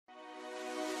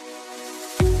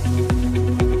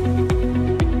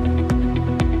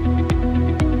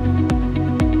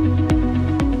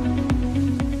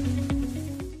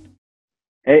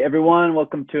Hey everyone,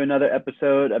 welcome to another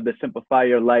episode of the Simplify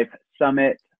Your Life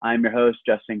Summit. I'm your host,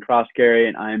 Justin Crosscarry,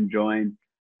 and I am joined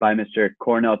by Mr.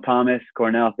 Cornell Thomas.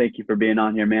 Cornell, thank you for being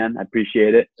on here, man. I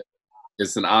appreciate it.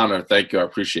 It's an honor. Thank you. I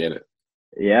appreciate it.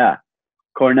 Yeah.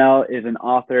 Cornell is an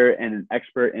author and an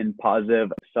expert in positive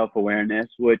self-awareness,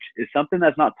 which is something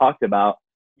that's not talked about,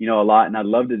 a lot. And I'd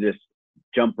love to just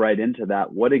jump right into that.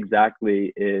 What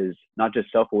exactly is not just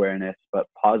self-awareness, but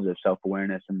positive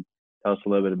self-awareness? And tell us a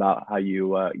little bit about how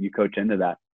you coach into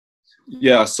that.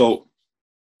 Yeah. So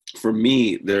for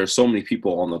me, there are so many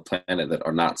people on the planet that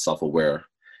are not self-aware,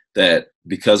 that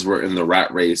because we're in the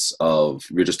rat race of,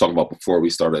 we were just talking about before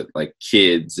we started, like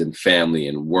kids and family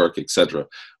and work, etc.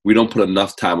 We don't put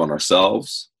enough time on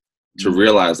ourselves to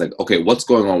realize, like, okay, what's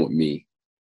going on with me?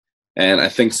 And I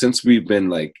think since we've been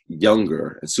like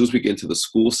younger, as soon as we get into the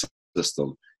school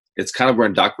system, it's kind of, we're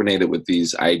indoctrinated with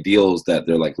these ideals that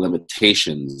they're like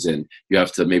limitations, and you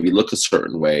have to maybe look a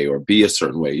certain way or be a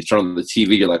certain way. You turn on the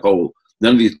TV, you're like, oh,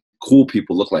 none of these cool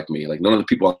people look like me. Like none of the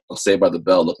people on Saved by the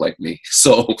Bell look like me.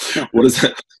 So what is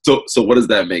that? So what does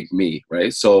that make me,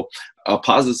 right? So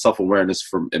positive self-awareness,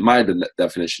 from in my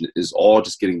definition, is all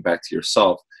just getting back to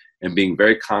yourself and being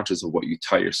very conscious of what you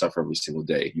tell yourself every single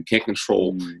day. You can't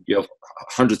control, you have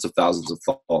hundreds of thousands of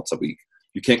thoughts a week.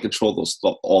 You can't control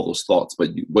all those thoughts, but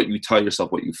what you tell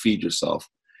yourself, what you feed yourself,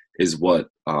 is what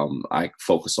I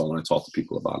focus on when I talk to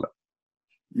people about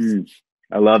it.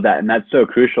 I love that. And that's so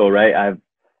crucial, right?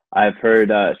 I've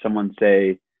heard someone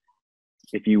say,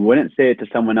 if you wouldn't say it to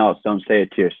someone else, don't say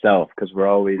it to yourself, because we're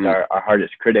always our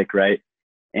hardest critic, right?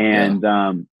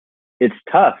 And it's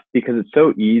tough because it's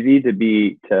so easy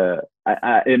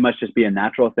it must just be a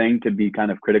natural thing to be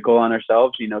kind of critical on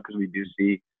ourselves, because we do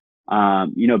see,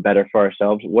 better for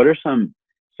ourselves. What are some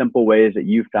simple ways that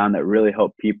you found that really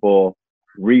help people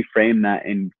reframe that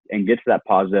and get to that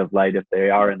positive light if they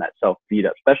are in that self beat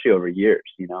up, especially over years,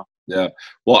 Yeah.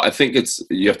 Well, I think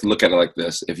you have to look at it like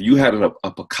this. If you had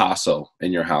a Picasso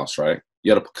in your house, right?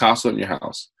 You had a Picasso in your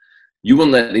house. You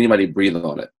wouldn't let anybody breathe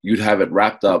on it. You'd have it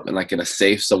wrapped up in like in a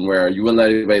safe somewhere. You wouldn't let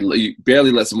anybody, you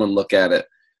barely let someone look at it.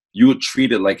 You would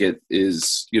treat it like it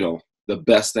is, the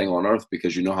best thing on earth,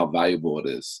 because you know how valuable it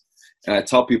is. And I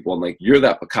tell people, I'm like, you're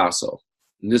that Picasso.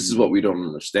 And this is what we don't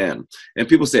understand. And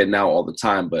people say it now all the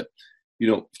time, but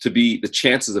to be, the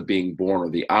chances of being born,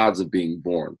 or the odds of being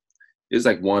born, is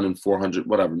like 1 in 400,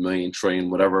 whatever, million,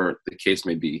 trillion, whatever the case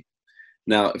may be.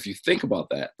 Now, if you think about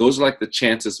that, those are like the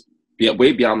chances,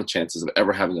 way beyond the chances of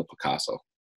ever having a Picasso,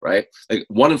 right? Like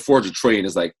 1 in 400 trillion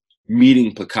is like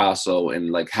meeting Picasso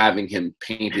and like having him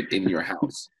painted in your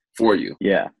house for you.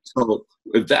 Yeah. So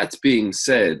if that's being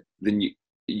said, then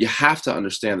you have to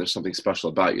understand there's something special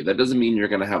about you. That doesn't mean you're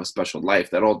going to have a special life.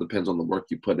 That all depends on the work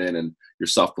you put in and your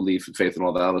self-belief and faith and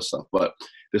all that other stuff. But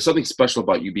there's something special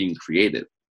about you being created.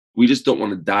 We just don't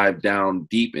want to dive down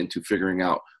deep into figuring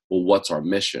out, well, what's our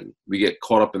mission? We get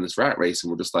caught up in this rat race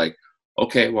and we're just like,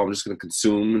 okay, well, I'm just going to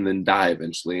consume and then die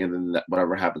eventually. And then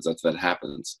whatever happens after that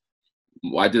happens.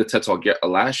 I did a TED Talk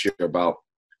last year about,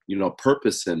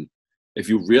 purpose. And if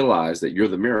you realize that you're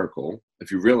the miracle, if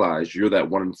you realize you're that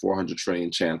 1 in 400 trillion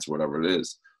chance, or whatever it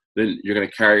is, then you're going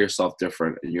to carry yourself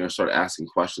different, and you're going to start asking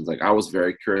questions. Like, I was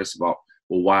very curious about,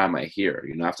 well, why am I here?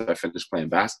 After I finished playing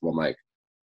basketball, I'm like,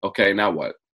 okay, now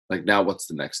what? Like, now what's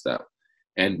the next step?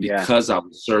 And because I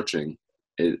was searching,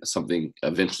 something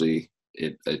eventually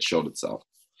it showed itself.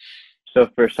 So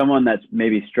for someone that's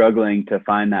maybe struggling to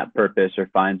find that purpose or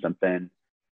find something,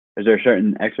 is there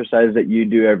certain exercises that you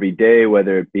do every day,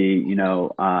 whether it be,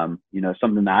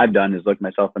 something that I've done is look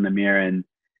myself in the mirror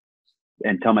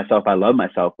and tell myself I love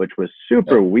myself, which was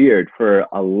super weird for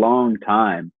a long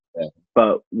time. Yeah.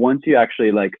 But once you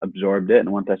actually like absorbed it,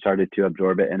 and once I started to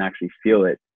absorb it and actually feel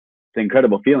it, it's an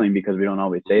incredible feeling, because we don't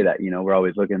always say that, we're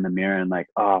always looking in the mirror and like,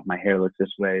 oh, my hair looks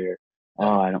this way, or,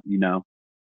 oh, I don't,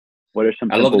 what are some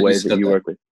simple ways that you work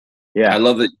with? Yeah. I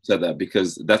love that you said that,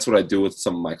 because that's what I do with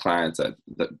some of my clients that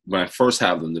when I first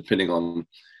have them, depending on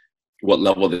what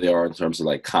level they are in terms of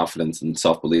like confidence and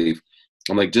self-belief,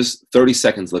 I'm like, just 30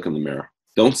 seconds, look in the mirror.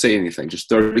 Don't say anything. Just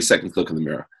 30 seconds, look in the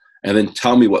mirror. And then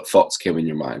tell me what thoughts came in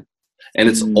your mind. And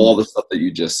it's all the stuff that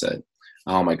you just said.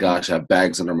 Oh my gosh, I have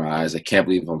bags under my eyes. I can't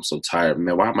believe I'm so tired.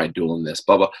 Man, why am I doing this?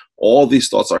 Blah, blah. All these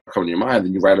thoughts are coming in your mind.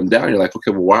 And you write them down. You're like,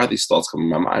 okay, well, why are these thoughts coming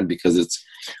in my mind? Because it's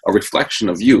a reflection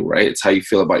of you, right? It's how you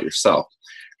feel about yourself.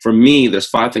 For me, there's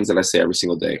 5 things that I say every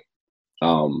single day.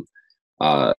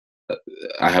 I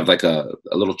have like a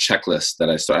little checklist that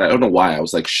I started. I don't know why. I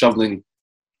was like shoveling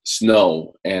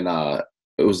snow, and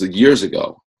it was years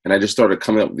ago. And I just started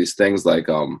coming up with these things like,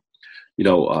 I'll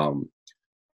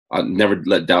never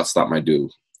let doubt stop my do.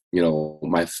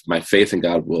 My faith in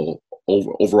God will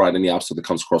override any obstacle that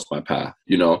comes across my path,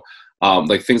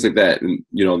 like things like that. And,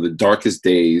 the darkest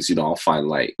days, I'll find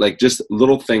light, like just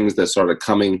little things that started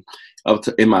coming up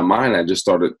in my mind. I just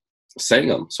started saying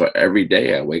them. So every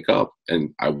day I wake up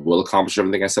and I will accomplish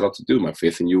everything I set out to do. My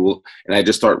faith in you will, and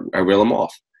I reel them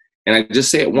off and I just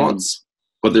say it once.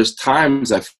 But there's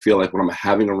times I feel like when I'm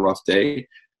having a rough day,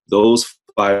 those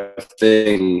 5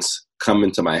 things come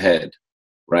into my head,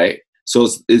 right? So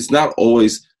it's not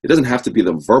always, it doesn't have to be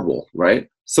the verbal, right?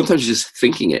 Sometimes you're just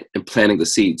thinking it and planting the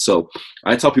seed. So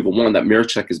I tell people, 1, that mirror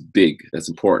check is big. That's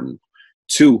important.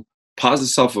 2,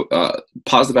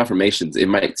 positive affirmations. It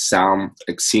might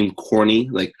seem corny,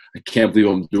 like I can't believe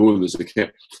I'm doing this. I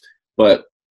can't, but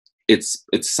it's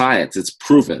science. It's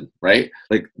proven, right?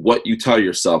 Like what you tell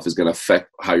yourself is going to affect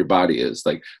how your body is.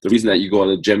 Like the reason that you go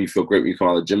to the gym, you feel great when you come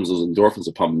out of the gym, those endorphins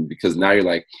are pumping because now you're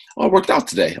like, oh, I worked out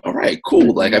today. All right,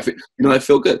 cool. Like I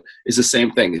feel good. It's the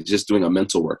same thing. It's just doing a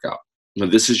mental workout.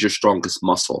 This is your strongest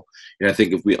muscle. And I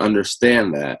think if we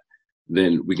understand that,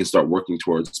 then we can start working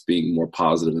towards being more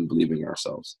positive and believing in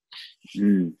ourselves.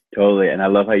 Totally. And I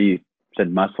love how you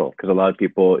said muscle, because a lot of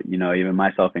people, even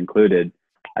myself included,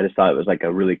 I just thought it was like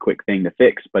a really quick thing to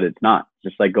fix, but it's not.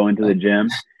 It's just like going to the gym.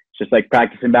 It's just like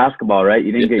practicing basketball, right?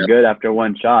 You didn't get good after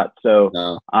one shot.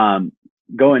 So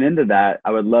going into that,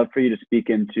 I would love for you to speak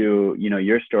into,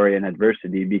 your story and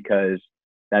adversity, because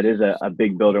that is a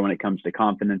big builder when it comes to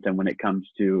confidence and when it comes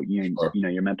to,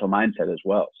 your mental mindset as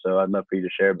well. So I'd love for you to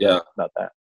share about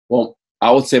that. Well, I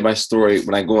would say my story,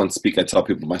 when I go and speak, I tell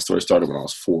people my story started when I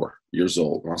was 4 years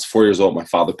old. When I was 4 years old, my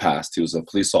father passed. He was a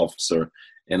police officer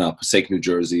in Passaic, New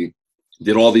Jersey.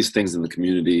 Did all these things in the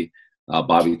community.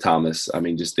 Bobby Thomas. I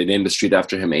mean, just they named the street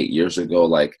after him 8 years ago.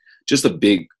 Like just a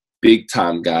big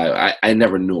time guy. I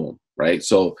never knew him, right?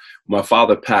 So when my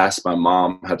father passed, my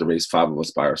mom had to raise 5 of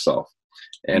us by herself.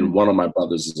 And one of my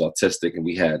brothers is autistic and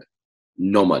we had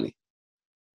no money.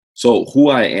 So who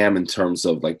I am in terms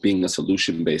of like being a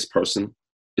solution-based person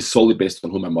is solely based on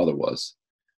who my mother was.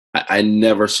 I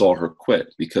never saw her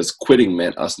quit because quitting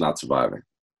meant us not surviving.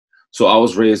 So I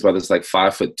was raised by this like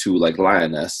 5'2" like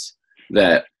lioness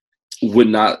that would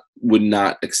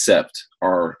not accept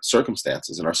our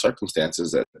circumstances, and our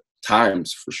circumstances at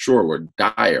times for sure were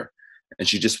dire, and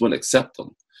she just wouldn't accept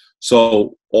them.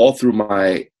 So all through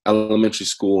my elementary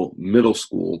school, middle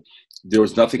school, there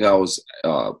was nothing I was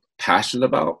passionate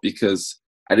about because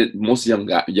most young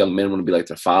men want to be like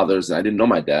their fathers, and I didn't know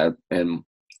my dad, and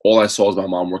all I saw was my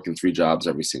mom working 3 jobs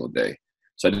every single day.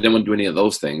 So I didn't want to do any of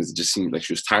those things. It just seemed like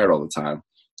she was tired all the time.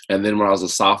 And then when I was a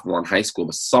sophomore in high school,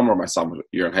 the summer of my sophomore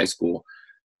year in high school,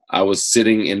 I was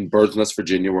sitting in Birds Nest,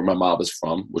 Virginia, where my mom is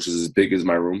from, which is as big as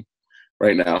my room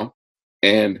right now.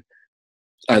 And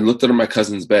I looked under my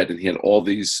cousin's bed, and he had all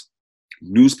these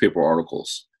newspaper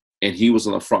articles. And he was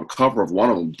on the front cover of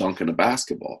one of them dunking a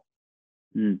basketball.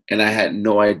 And I had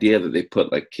no idea that they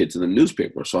put like kids in the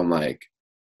newspaper. So I'm like,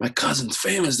 my cousin's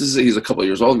famous. He's a couple of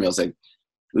years older than me. I was like,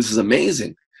 this is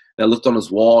amazing. And I looked on his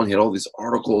wall and he had all these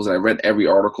articles, and I read every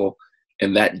article.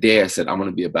 And that day I said, I'm going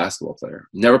to be a basketball player.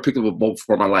 Never picked up a ball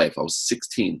before in my life. I was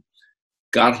 16.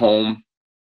 Got home,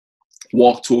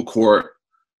 walked to a court,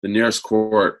 the nearest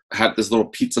court, had this little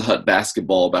Pizza Hut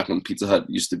basketball back when Pizza Hut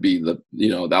used to be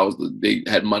they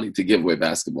had money to give away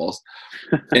basketballs.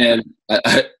 And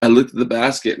I looked at the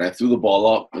basket and I threw the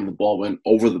ball up, and the ball went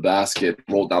over the basket,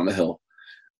 rolled down the hill.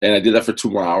 And I did that for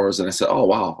 2 more hours, and I said, oh,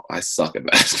 wow, I suck at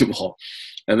basketball.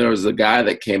 And there was a guy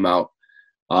that came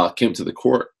to the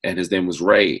court, and his name was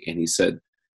Ray, and he said,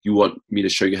 you want me to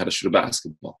show you how to shoot a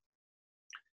basketball?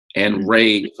 And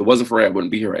Ray, if it wasn't for Ray, I wouldn't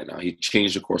be here right now. He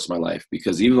changed the course of my life,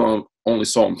 because even though I only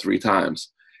saw him 3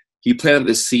 times, he planted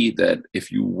this seed that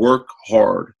if you work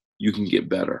hard, you can get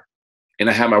better.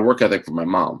 And I had my work ethic from my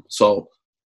mom. So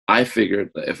I figured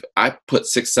that if I put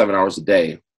 6-7 hours a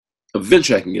day,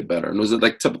 eventually I can get better. And it was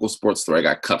like typical sports story. I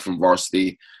got cut from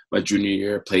varsity my junior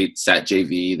year, played SAT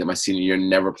JV. Then my senior year,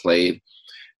 never played.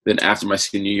 Then after my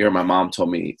senior year, my mom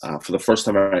told me, for the first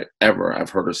time I've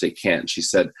heard her say can't. She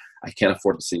said, I can't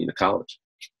afford to send you to college.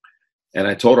 And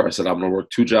I told her, I said, I'm going to work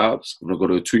 2 jobs. I'm going to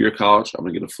go to a 2-year college. I'm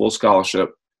going to get a full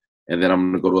scholarship. And then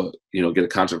I'm going to go to, get a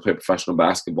contract to play professional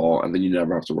basketball. And then you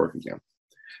never have to work again.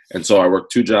 And so I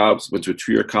worked 2 jobs, went to a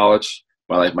 2-year college.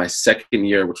 By like my second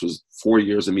year, which was 4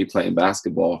 years of me playing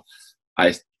basketball,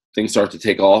 things started to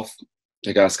take off.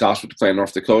 I got a scholarship to play in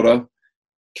North Dakota.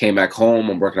 Came back home.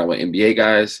 I'm working out with NBA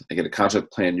guys. I get a contract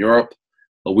to play in Europe.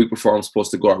 A week before I'm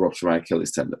supposed to go, I ruptured my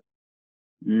Achilles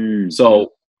tendon.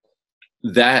 So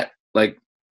that, when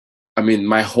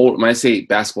I say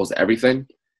basketball is everything,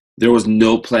 there was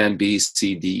no plan B,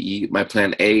 C, D, E. My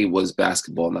plan A was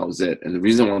basketball, and that was it. And the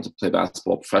reason I wanted to play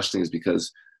basketball professionally is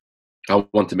because I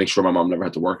wanted to make sure my mom never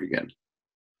had to work again.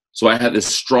 So I had this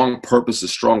strong purpose, a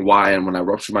strong why. And when I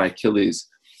ruptured my Achilles,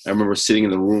 I remember sitting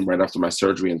in the room right after my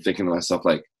surgery and thinking to myself,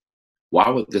 like, why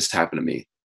would this happen to me?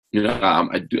 You know,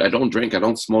 I don't drink, I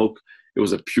don't smoke.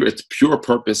 It's pure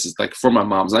purpose. It's like for my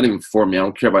mom. It's not even for me. I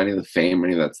don't care about any of the fame or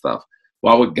any of that stuff.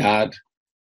 Why would God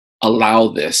allow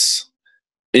this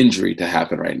injury to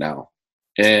happen right now?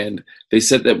 And they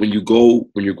said that when you're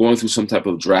going through some type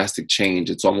of drastic change,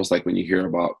 it's almost like when you hear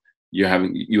about you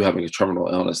having a terminal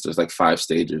illness. There's like 5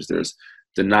 stages. There's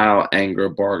denial, anger,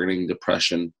 bargaining,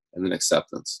 depression, and then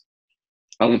acceptance.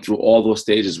 I went through all those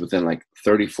stages within like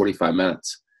 30, 45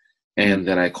 minutes. And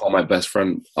then I called my best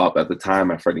friend up at the time,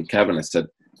 my friend Kevin. I said,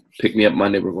 pick me up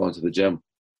Monday. We're going to the gym.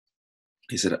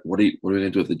 He said, what are we going to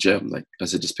do at the gym? Like, I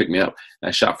said, just pick me up. And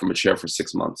I shot from a chair for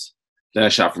 6 months. Then I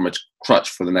shot from a crutch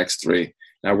for the next 3.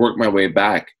 And I worked my way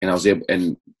back, and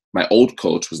and my old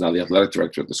coach was now the athletic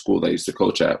director at the school that I used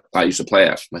to play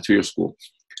at, my 2-year school.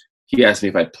 He asked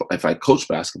me if I coached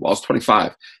basketball. I was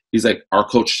 25. He's like, our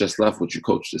coach just left. Would you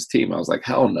coach this team? I was like,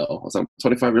 hell no. I was like, I'm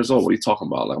 25 years old. What are you talking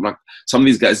about? Like, I'm not. Some of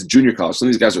these guys, junior college, some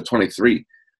of these guys are 23.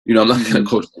 You know, I'm not going to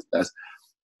coach these guys.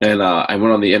 And I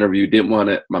went on the interview, didn't want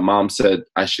it. My mom said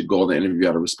I should go on the interview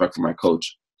out of respect for my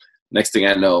coach. Next thing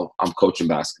I know, I'm coaching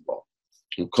basketball.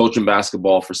 I'm coaching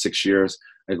basketball for 6 years.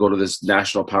 I go to this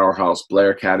national powerhouse,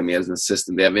 Blair Academy, as an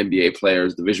assistant. They have NBA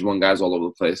players, Division I guys all over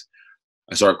the place.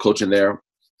 I started coaching there.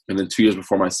 And then 2 years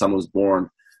before my son was born,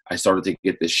 I started to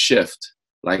get this shift,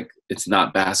 like it's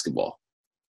not basketball.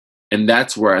 And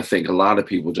that's where I think a lot of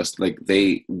people just like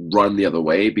they run the other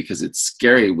way because it's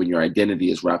scary when your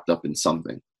identity is wrapped up in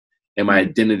something. And my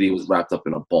identity was wrapped up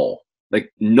in a ball.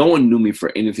 Like no one knew me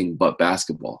for anything but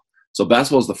basketball. So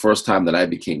basketball was the first time that I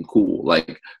became cool.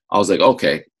 Like I was like,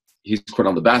 okay, he's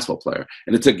Cornell the basketball player.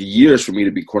 And it took years for me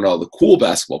to be Cornell the cool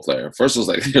basketball player. First it was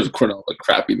like, here's Cornell the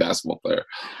crappy basketball player.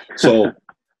 So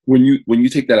when you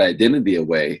take that identity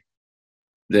away,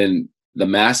 then the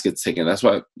mask gets taken. That's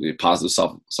why the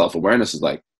positive self-awareness is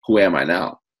like, who am I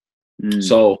now?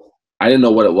 So I didn't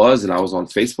know what it was. And I was on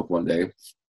Facebook one day,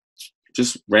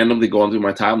 just randomly going through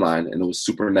my timeline, and it was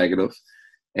super negative.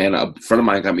 And a friend of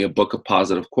mine got me a book of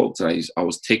positive quotes. And I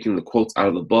was taking the quotes out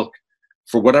of the book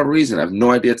for whatever reason. I have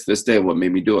no idea to this day what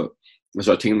made me do it. I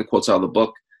started taking the quotes out of the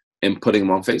book and putting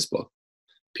them on Facebook.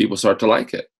 People started to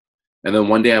like it. And then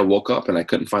one day I woke up and I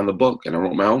couldn't find the book, and I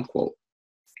wrote my own quote.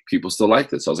 People still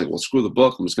liked it. So I was like, well, screw the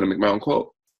book. I'm just going to make my own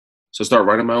quote. So I started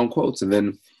writing my own quotes. And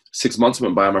then 6 months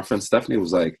went by. My friend Stephanie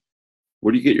was like,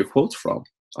 where do you get your quotes from?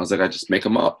 I was like, I just make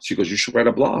them up. She goes, you should write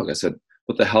a blog. I said,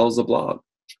 what the hell is a blog?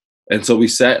 And so we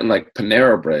sat in like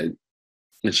Panera Bread,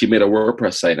 and she made a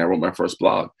WordPress site, and I wrote my first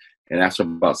blog. And after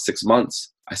about 6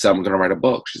 months, I said, I'm going to write a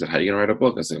book. She said, how are you going to write a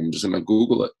book? I said, I'm just going to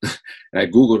Google it. And I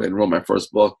Googled it and wrote my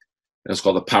first book. And it's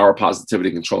called The Power of Positivity,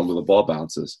 Controlling Where the Ball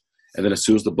Bounces. And then as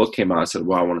soon as the book came out, I said,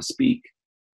 well, I want to speak.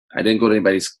 I didn't go to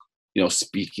anybody's,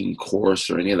 speaking course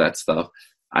or any of that stuff.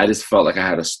 I just felt like I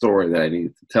had a story that I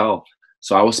needed to tell.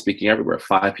 So I was speaking everywhere.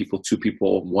 5 people, 2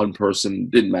 people, 1 person,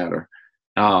 didn't matter.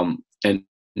 And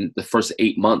the first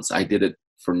 8 months, I did it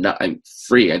for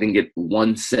free. I didn't get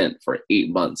 1 cent for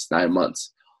 8 months, 9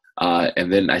 months.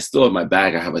 And then I still in my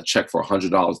bag, I have a check for $100,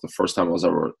 the first time I was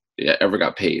ever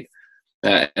got paid.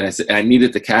 And I said, I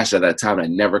needed to cash at that time. I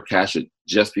never cashed it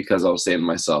just because I was saying to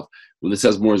myself, when this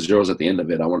has more zeros at the end of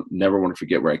it, never want to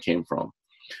forget where I came from.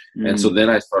 And so then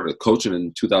I started coaching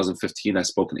in 2015. I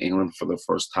spoke in England for the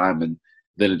first time, and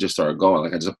then it just started going.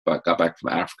 Like I just got back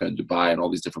from Africa and Dubai and all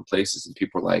these different places, and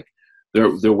people were like,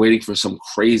 they're waiting for some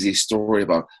crazy story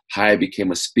about how I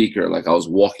became a speaker. Like I was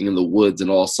walking in the woods,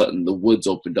 and all of a sudden the woods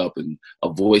opened up and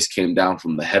a voice came down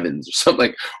from the heavens or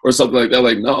something like that.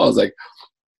 Like no, I was like,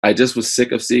 I just was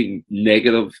sick of seeing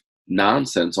negative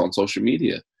nonsense on social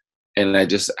media. And I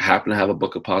just happened to have a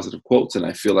book of positive quotes. And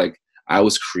I feel like I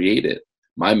was created.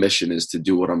 My mission is to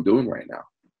do what I'm doing right now.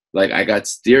 Like I got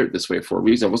steered this way for a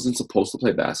reason. I wasn't supposed to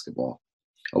play basketball.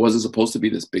 I wasn't supposed to be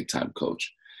this big time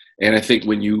coach. And I think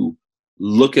when you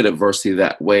look at adversity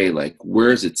that way, like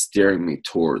where is it steering me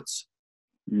towards?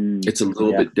 It's a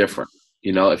little bit different.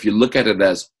 If you look at it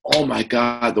as, oh my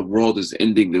God, the world is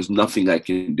ending. There's nothing I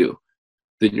can do.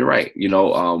 Then you're right.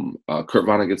 Kurt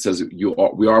Vonnegut says,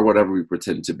 we are whatever we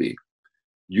pretend to be.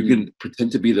 You can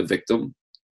pretend to be the victim,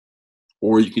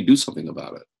 or you can do something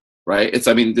about it, right?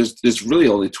 There's really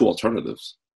only 2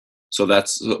 alternatives. So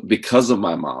that's because of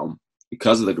my mom,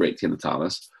 because of the great Tina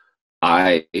Thomas,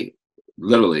 I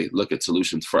literally look at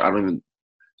solutions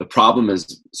the problem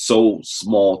is so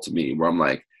small to me where I'm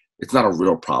like, it's not a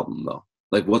real problem though.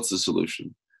 Like, what's the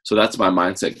solution? So that's my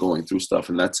mindset going through stuff.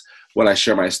 And that's when I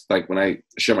share when I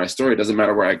share my story, it doesn't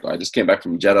matter where I go. I just came back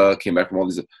from Jeddah, came back from all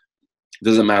these, it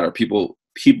doesn't matter. People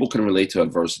can relate to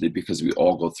adversity because we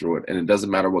all go through it. And it doesn't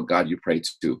matter what God you pray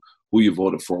to, who you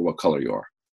voted for, what color you are,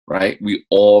 right? We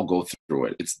all go through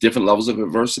it. It's different levels of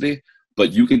adversity,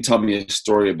 but you can tell me a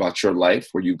story about your life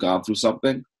where you've gone through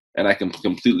something and I can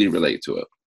completely relate to it.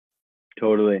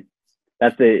 Totally.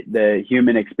 That's the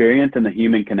human experience and the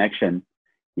human connection.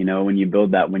 You know, when you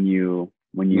build that, when you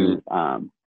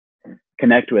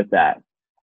connect with that.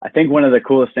 I think one of the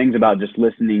coolest things about just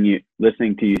listening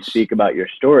to you speak about your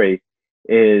story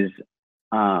is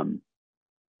an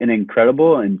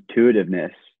incredible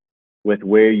intuitiveness with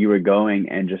where you were going,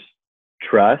 and just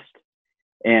trust,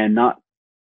 and not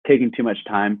taking too much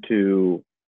time to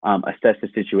assess the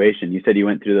situation. You said you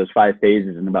went through those 5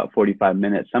 phases in about 45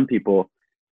 minutes. Some people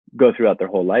go throughout their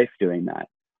whole life doing that.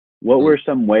 What were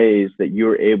some ways that you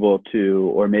were able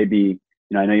to, or maybe, you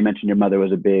know, I know you mentioned your mother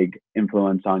was a big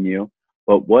influence on you,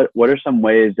 but what are some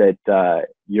ways that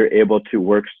you're able to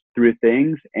work through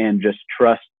things and just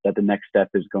trust that the next step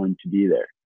is going to be there?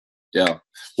 Yeah.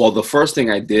 Well, the first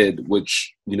thing I did,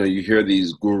 which, you know, you hear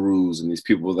these gurus and these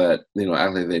people that, you know,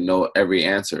 act like they know every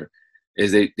answer,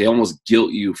 is they almost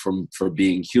guilt you for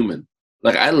being human.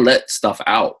 Like, I let stuff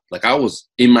out. Like, I was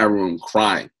in my room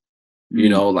crying, you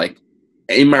know, like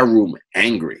in my room,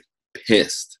 angry,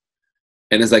 pissed.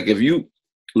 And it's like, if you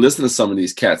listen to some of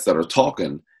these cats that are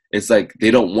talking, it's like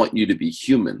they don't want you to be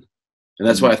human. And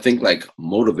that's why I think like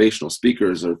motivational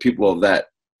speakers or people of that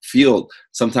field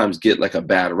sometimes get like a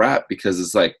bad rap, because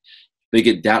it's like they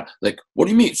get down, like, what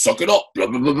do you mean, suck it up, blah,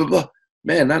 blah, blah, blah, blah.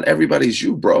 Man, not everybody's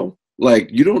you, bro. Like,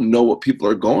 you don't know what people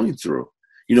are going through.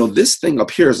 You know, this thing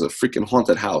up here is a freaking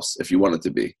haunted house if you want it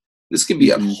to be. This can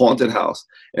be a haunted house.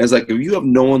 And it's like, if you have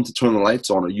no one to turn the lights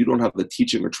on, or you don't have the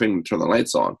teaching or training to turn the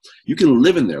lights on, you can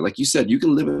live in there. Like you said, you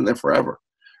can live in there forever,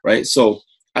 right? So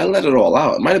I let it all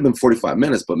out. It might have been 45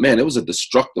 minutes, but man, it was a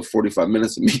destructive 45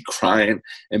 minutes of me crying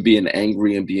and being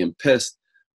angry and being pissed.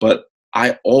 But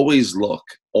I always look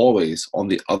on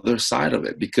the other side of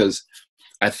it, because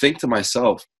I think to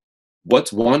myself,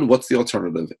 what's the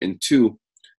alternative? And two,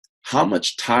 how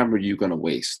much time are you going to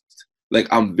waste? Like,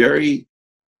 I'm very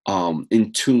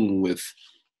in tune with,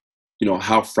 you know,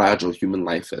 how fragile human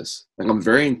life is. Like, I'm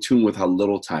very in tune with how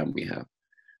little time we have,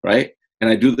 right? And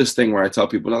I do this thing where I tell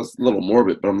people, that's a little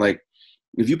morbid, but I'm like,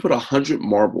 if you put 100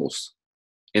 marbles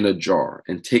in a jar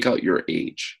and take out your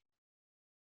age,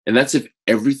 and that's if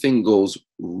everything goes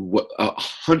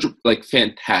 100, like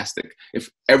fantastic. If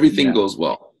everything goes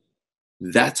well,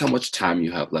 that's how much time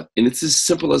you have left. And it's as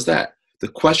simple as that. The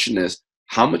question is,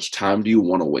 how much time do you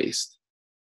want to waste?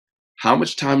 How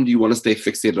much time do you want to stay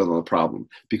fixated on the problem?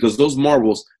 Because those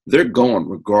marbles, they're gone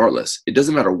regardless. It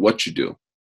doesn't matter what you do,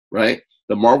 right?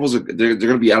 The marbles they're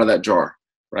going to be out of that jar,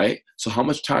 right? So how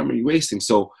much time are you wasting?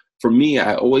 So for me,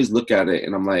 I always look at it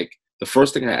and I'm like, the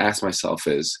first thing I ask myself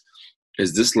is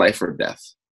this life or death?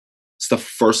 It's the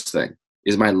first thing.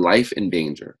 Is my life in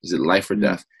danger? Is it life or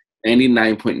death?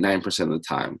 99.9% of the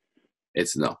time,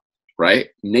 it's no, right?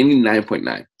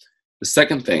 99.9. The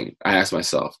second thing I ask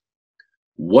myself,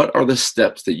 what are the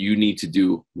steps that you need to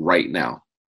do right now,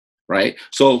 right?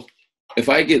 So if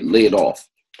I get laid off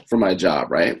from my job,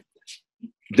 right,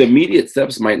 the immediate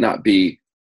steps might not be,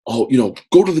 oh, you know,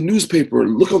 go to the newspaper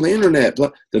and look on the internet.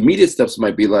 The immediate steps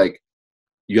might be like,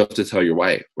 you have to tell your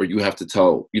wife, or you have to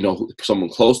tell, you know, someone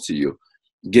close to you,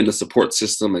 get a support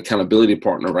system, accountability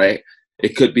partner, right?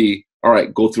 It could be, all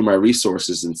right, go through my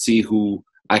resources and see who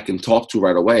I can talk to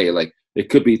right away. Like, it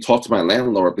could be talk to my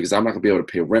landlord because I'm not gonna be able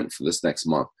to pay rent for this next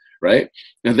month, right?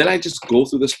 And then I just go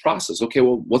through this process. Okay,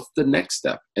 well, what's the next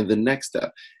step and the next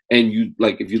step? And you,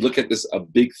 like, if you look at this, a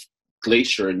big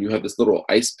glacier, and you have this little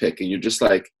ice pick, and you're just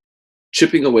like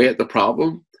chipping away at the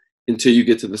problem until you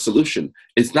get to the solution.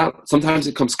 It's not, sometimes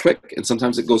it comes quick, and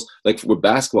sometimes it goes, like with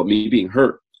basketball, me being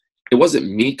hurt, it wasn't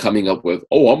me coming up with,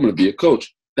 oh, I'm gonna be a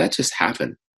coach. That just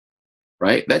happened,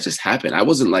 right? That just happened. I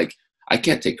wasn't like, I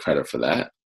can't take credit for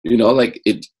that. You know, like,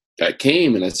 I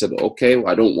came and I said, okay,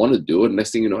 well, I don't want to do it.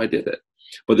 Next thing you know, I did it.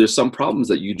 But there's some problems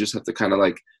that you just have to kind of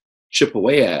like chip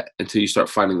away at until you start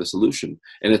finding the solution.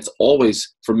 And it's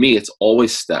always, for me, it's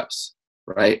always steps,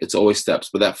 right? It's always steps.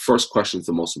 But that first question is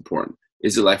the most important.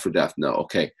 Is it life or death? No.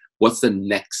 Okay. What's the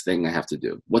next thing I have to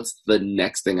do? What's the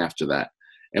next thing after that?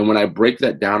 And when I break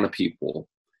that down to people,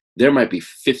 there might be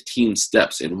 15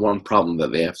 steps in one problem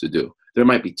that they have to do. There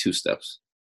might be 2 steps,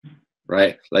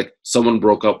 right? Like, someone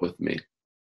broke up with me.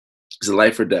 Is it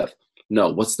life or death? No.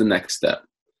 What's the next step?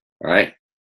 All right.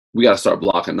 We got to start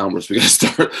blocking numbers. We got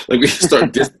to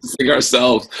start distancing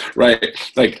ourselves, right?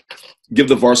 Like, give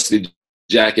the varsity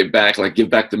jack it back, like give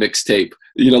back the mixtape.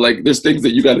 You know, like there's things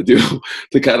that you got to do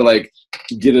to kind of like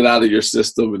get it out of your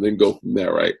system and then go from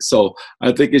there, right? So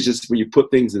I think it's just when you put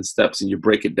things in steps and you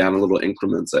break it down in little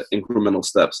increments, incremental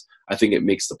steps, I think it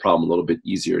makes the problem a little bit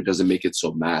easier. It doesn't make it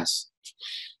so mass.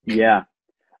 Yeah.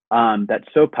 That's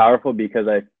so powerful because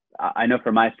I know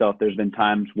for myself, there's been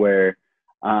times where,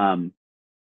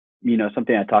 you know,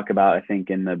 something I talk about, I think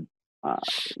in the,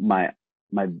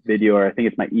 my video, or I think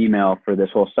it's my email for this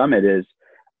whole summit is,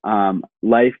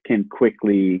 life can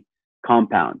quickly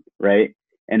compound, right?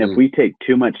 And if we take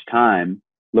too much time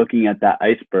looking at that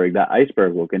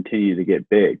iceberg will continue to get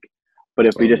big. But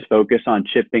if we just focus on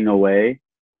chipping away,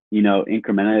 you know,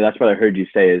 incrementally, that's what I heard you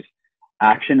say is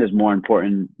action is more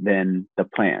important than the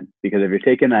plan. Because if you're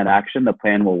taking that action, the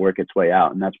plan will work its way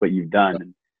out. And that's what you've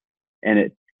done.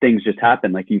 And things just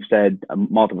happen. Like you've said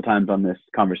multiple times on this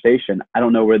conversation, I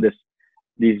don't know where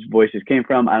these voices came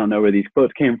from. I don't know where these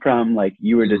quotes came from. Like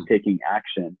you were just taking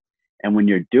action. And when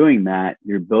you're doing that,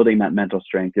 you're building that mental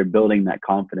strength. You're building that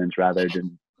confidence rather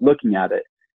than looking at it.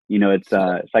 You know, it's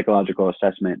a psychological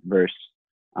assessment versus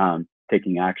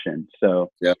taking action.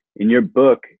 So in your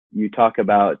book, you talk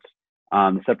about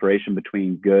the separation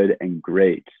between good and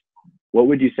great. What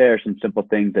would you say are some simple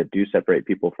things that do separate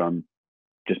people from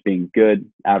just being good,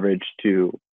 average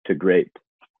to great?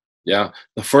 Yeah.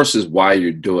 The first is why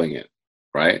you're doing it,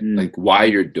 right? Like why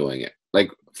you're doing it. Like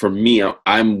for me,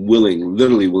 I'm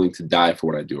literally willing to die for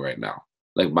what I do right now.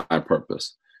 Like my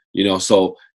purpose, you know?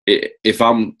 So if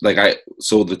I'm like,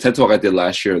 so the TED Talk I did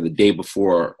last year, the day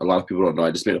before, a lot of people don't know,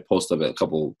 I just made a post of it a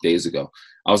couple days ago.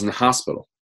 I was in the hospital,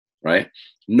 right?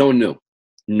 No one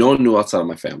knew outside of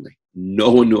my family. No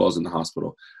one knew I was in the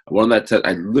hospital. I went on that TED,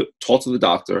 talked to the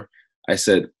doctor. I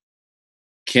said,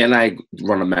 can I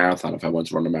run a marathon if I want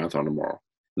to run a marathon tomorrow?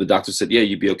 The doctor said, yeah,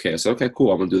 you'd be okay. I said, okay,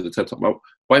 cool. I'm going to do the TED Talk. My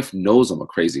wife knows I'm a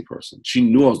crazy person. She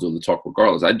knew I was doing the talk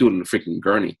regardless. I'd do it in a freaking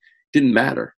gurney. Didn't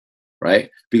matter, right?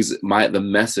 Because the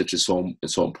message is so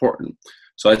important.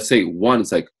 So I'd say, one,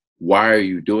 it's like, why are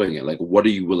you doing it? Like, what are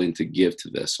you willing to give to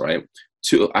this, right?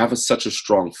 Two, I have such a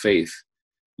strong faith.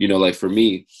 You know, like for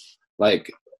me,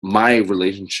 like my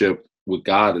relationship with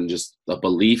God and just a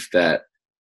belief that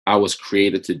I was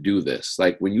created to do this.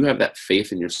 Like when you have that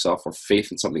faith in yourself or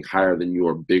faith in something higher than you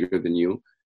or bigger than you,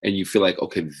 and you feel like,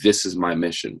 okay, this is my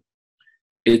mission.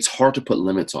 It's hard to put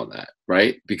limits on that,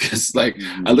 right? Because like,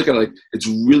 I look at it like, it's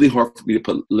really hard for me to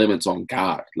put limits on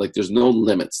God. Like there's no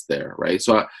limits there, right?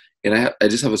 So I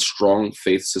just have a strong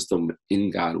faith system in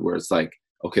God where it's like,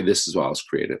 okay, this is why I was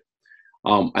created.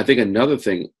 I think another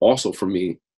thing also for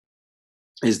me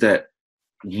is that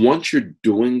once you're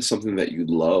doing something that you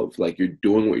love, like you're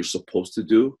doing what you're supposed to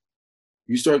do,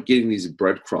 you start getting these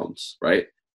breadcrumbs, right?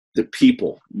 The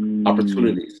people,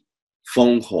 opportunities,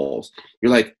 phone calls.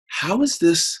 You're like, how is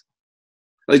this?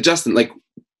 Like Justin, like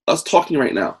us talking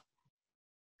right now.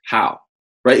 How?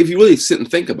 Right? If you really sit and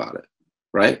think about it,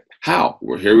 right? How?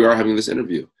 Here we are having this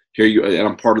interview. And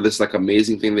I'm part of this like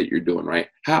amazing thing that you're doing, right?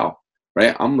 How?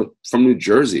 Right? I'm from New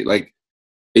Jersey. Like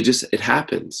it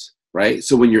happens. Right?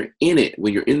 So when you're in it,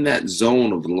 when you're in that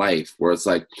zone of life where it's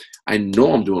like, I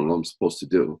know I'm doing what I'm supposed to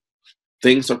do,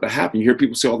 things start to happen. You hear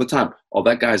people say all the time, oh,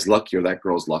 that guy's lucky or that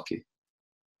girl's lucky.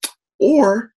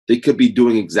 Or they could be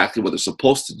doing exactly what they're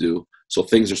supposed to do. So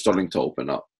things are starting to open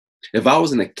up. If I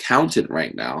was an accountant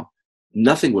right now,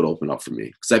 nothing would open up for me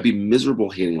because I'd be miserable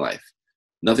hating life.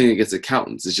 Nothing against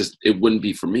accountants. It's just, it wouldn't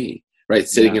be for me, right?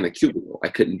 Sitting in a cubicle, I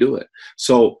couldn't do it.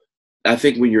 So I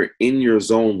think when you're in your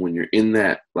zone, when you're in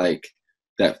that like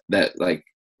that like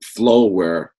flow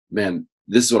where, man,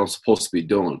 this is what I'm supposed to be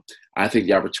doing, I think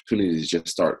the opportunities just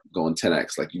start going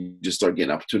 10x. Like you just start getting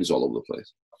opportunities all over the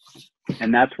place.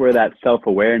 And that's where that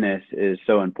self-awareness is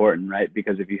so important, right?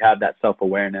 Because if you have that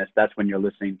self-awareness, that's when you're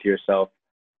listening to yourself.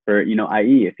 For, you know,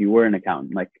 i.e., if you were an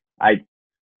accountant, like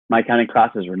my accounting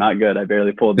classes were not good. I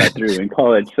barely pulled that through in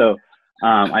college. So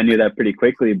I knew that pretty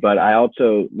quickly, but I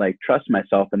also like trust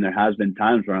myself. And there has been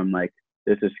times where I'm like,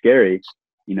 this is scary,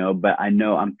 you know, but I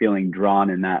know I'm feeling drawn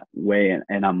in that way,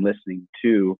 and I'm listening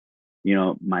to, you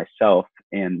know, myself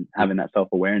and having that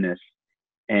self-awareness.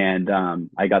 And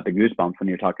I got the goosebumps when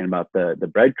you're talking about the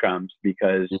breadcrumbs,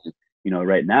 because, you know,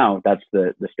 right now that's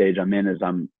the stage I'm in, is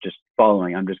I'm just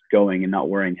following, I'm just going and not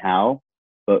worrying how,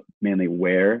 but mainly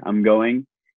where I'm going,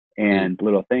 and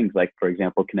little things like, for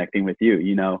example, connecting with you,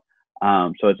 you know.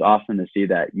 So it's awesome to see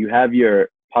that you have your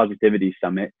positivity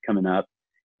summit coming up,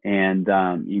 and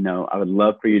you know, I would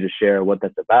love for you to share what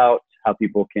that's about, how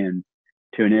people can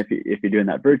tune in if you're doing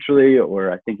that virtually,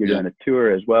 or I think you're doing a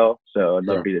tour as well. So I'd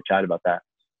love for you to chat about that.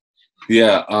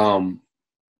 Yeah.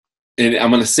 and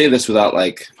I'm going to say this without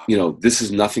like, this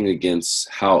is nothing against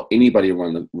how anybody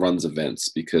runs events,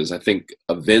 because I think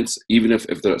events, even if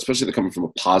they're, especially if they're coming from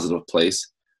a positive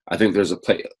place, I think there's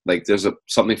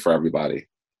something for everybody.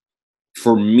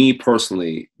 For me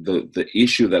personally, the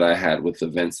issue that I had with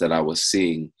events that I was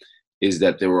seeing is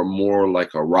that they were more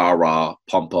like a rah-rah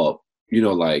pump up,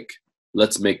 like,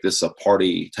 let's make this a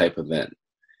party type event.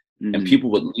 Mm-hmm. And people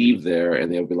would leave there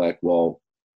and they'll be like, well,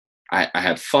 I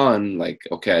had fun. Like,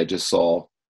 okay, I just saw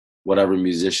whatever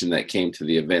musician that came to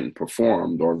the event and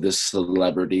performed, or this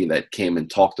celebrity that came and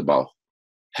talked about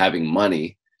having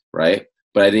money, right?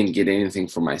 But I didn't get anything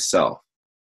for myself.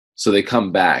 So they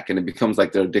come back and it becomes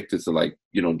like they're addicted to like,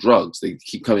 drugs. They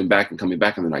keep coming back and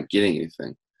they're not getting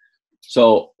anything.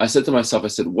 So I said to myself, I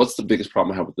said, what's the biggest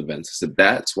problem I have with events? I said,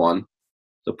 that's one.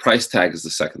 The price tag is the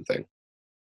second thing.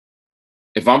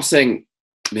 If I'm saying,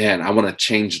 man, I want to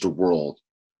change the world,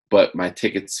 but my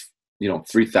ticket's,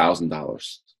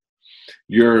 $3,000,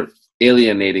 you're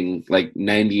alienating like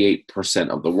 98%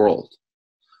 of the world.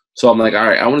 So I'm like, all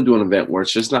right, I want to do an event where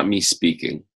it's just not me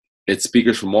speaking. It's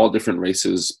speakers from all different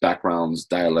races, backgrounds,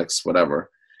 dialects, whatever.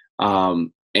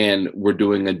 And we're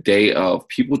doing a day of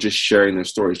people just sharing their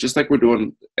stories, just like we're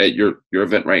doing at your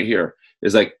event right here.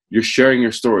 It's like you're sharing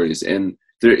your stories, and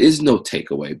there is no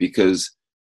takeaway, because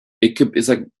it's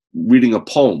like reading a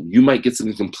poem. You might get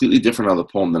something completely different out of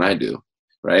the poem than I do,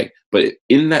 right? But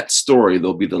in that story,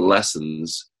 there'll be the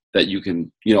lessons that you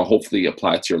can, hopefully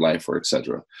apply to your life, or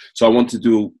etc. So I want to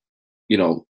do,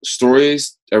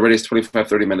 stories. Everybody's 25,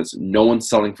 30 minutes. No one's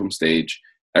selling from stage.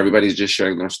 Everybody's just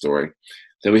sharing their story.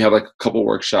 Then we have like a couple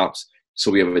workshops. So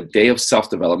we have a day of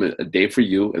self-development, a day for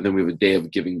you, and then we have a day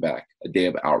of giving back, a day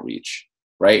of outreach,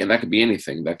 right? And that could be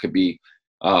anything. That could be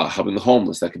helping the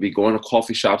homeless. That could be going to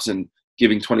coffee shops and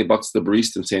giving $20 to the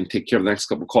barista and saying, take care of the next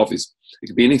couple of coffees. It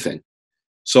could be anything.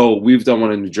 So we've done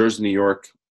one in New Jersey, New York,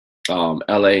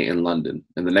 LA, and London.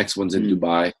 And the next one's in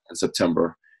Dubai in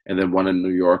September. And then one in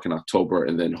New York in October.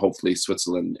 And then hopefully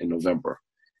Switzerland in November.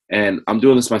 And I'm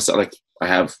doing this myself. Like, I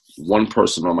have one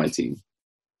person on my team,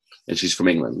 and she's from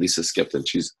England, Lisa Skipton.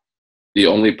 She's the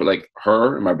only, like,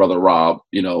 her and my brother Rob,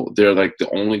 they're like the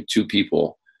only two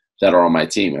people that are on my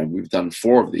team. And we've done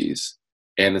 4 of these.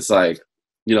 And it's like,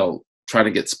 trying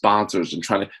to get sponsors and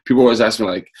people always ask me,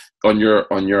 like, on your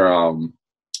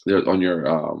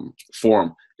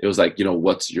forum, it was like,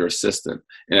 what's your assistant?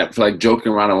 And I feel like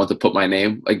joking around, I want to put my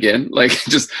name again, like,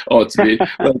 just, oh, it's me.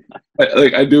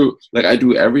 I do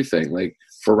everything, like,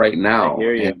 for right now. I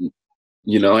hear you.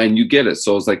 And you get it.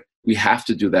 So it's like, we have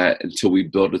to do that until we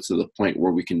build it to the point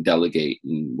where we can delegate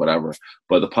and whatever.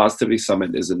 But the Positivity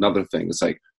Summit is another thing. It's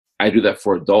like, I do that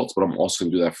for adults, but I'm also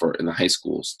going to do that in the high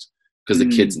schools, because the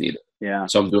kids need it. Yeah.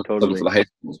 So I'm doing something for the high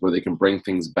schools where they can bring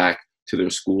things back to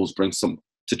their schools, bring some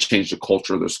to change the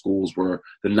culture of their schools, where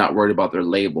they're not worried about their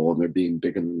label and they're being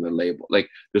bigger than their label. Like,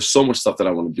 there's so much stuff that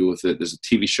I want to do with it. There's a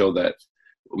TV show that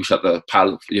we shot the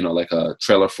pilot, like a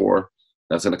trailer for,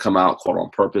 that's going to come out, called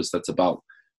On Purpose. That's about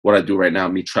what I do right now,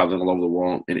 me traveling all over the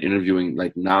world and interviewing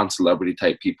like non-celebrity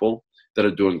type people that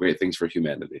are doing great things for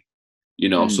humanity.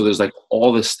 So there's like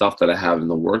all this stuff that I have in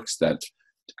the works that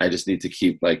I just need to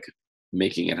keep like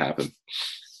making it happen.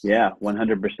 Yeah,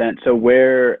 100%. So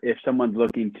if someone's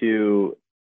looking to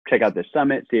check out this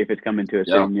summit, see if it's coming to a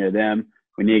city near them,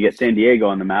 we need to get San Diego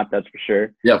on the map, that's for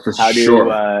sure. Yeah, for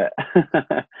sure.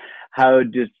 How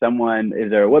does someone,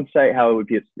 is there a website? How would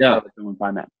someone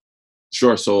find that?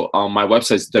 Sure. So my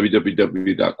website is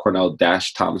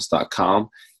www.cornell-thomas.com.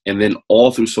 And then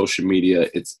all through social media,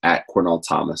 it's at Cornell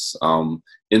Thomas.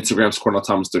 Instagram's Cornell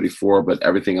Thomas 34, but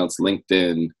everything else,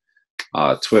 LinkedIn,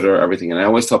 Twitter, everything. And I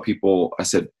always tell people, I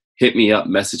said, hit me up,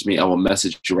 message me. I will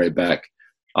message you right back.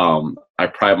 I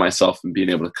pride myself in being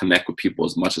able to connect with people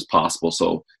as much as possible.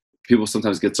 So people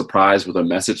sometimes get surprised when they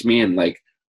message me, and like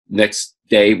next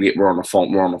day we're on a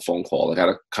phone call. Like, I had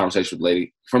a conversation with a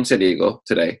lady from San Diego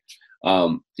today.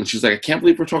 And she's like, I can't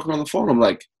believe we're talking on the phone. I'm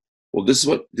like, well, this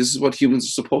is what humans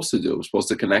are supposed to do. We're supposed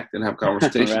to connect and have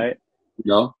conversation. Right.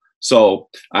 So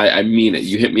I mean it.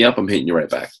 You hit me up, I'm hitting you right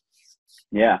back.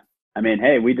 Yeah. I mean,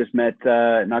 hey, we just met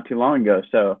not too long ago,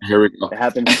 so here we go. It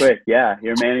happens quick. Yeah,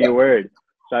 you're a man of your word.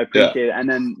 So I appreciate it. And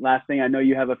then last thing, I know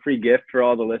you have a free gift for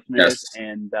all the listeners,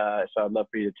 and so I'd love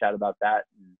for you to chat about that.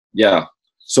 Yeah.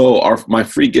 So my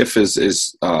free gift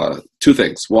is 2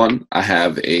 things. One, I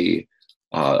have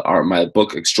my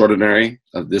book Extraordinary,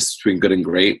 This Between Good and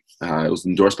Great. It was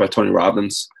endorsed by Tony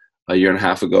Robbins a year and a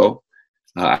half ago.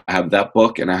 I have that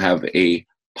book, and I have a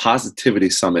Positivity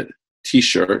Summit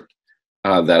t-shirt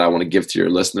that I want to give to your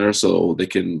listeners so they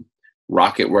can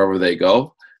rock it wherever they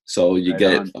go. So you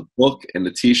get a book and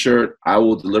the t-shirt. I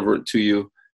will deliver it to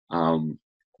you.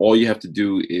 All you have to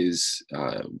do is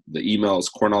the email is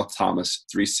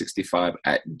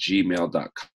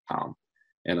cornellthomas365@gmail.com.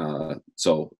 And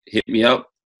so hit me up,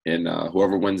 and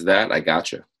whoever wins that, I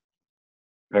got you.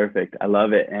 Perfect. I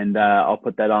love it. And I'll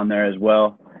put that on there as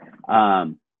well,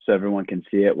 so everyone can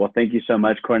see it. Well, thank you so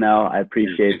much, Cornell. I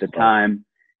appreciate the time,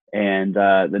 and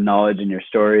the knowledge in your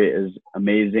story is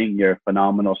amazing. You're a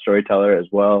phenomenal storyteller as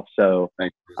well. So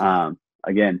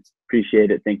again, appreciate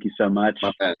it. Thank you so much.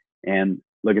 And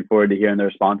looking forward to hearing the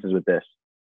responses with this.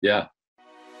 Yeah.